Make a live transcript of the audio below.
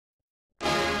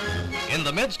In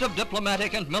the midst of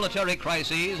diplomatic and military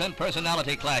crises and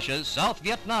personality clashes, South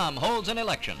Vietnam holds an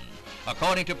election.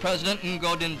 According to President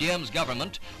Ngo Dinh Diem's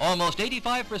government, almost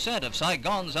 85% of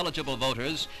Saigon's eligible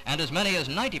voters and as many as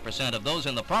 90% of those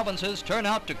in the provinces turn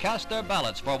out to cast their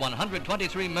ballots for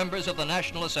 123 members of the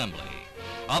National Assembly.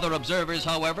 Other observers,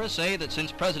 however, say that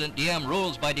since President Diem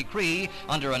rules by decree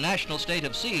under a national state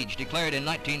of siege declared in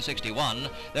 1961,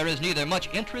 there is neither much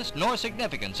interest nor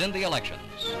significance in the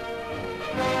elections.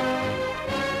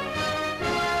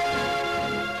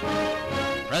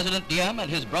 President Diem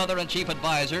and his brother and chief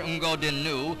advisor, Ngo Dinh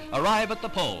Nhu, arrive at the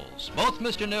polls. Both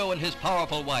Mr. Nhu and his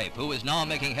powerful wife, who is now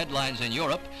making headlines in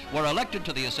Europe, were elected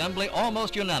to the Assembly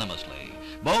almost unanimously.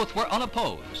 Both were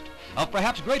unopposed. Of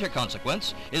perhaps greater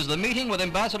consequence is the meeting with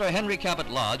Ambassador Henry Cabot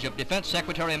Lodge of Defense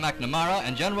Secretary McNamara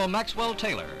and General Maxwell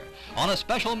Taylor. On a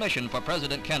special mission for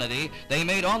President Kennedy, they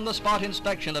made on-the-spot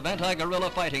inspection of anti-guerrilla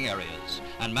fighting areas,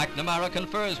 and McNamara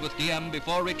confers with Diem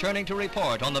before returning to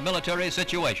report on the military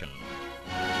situation.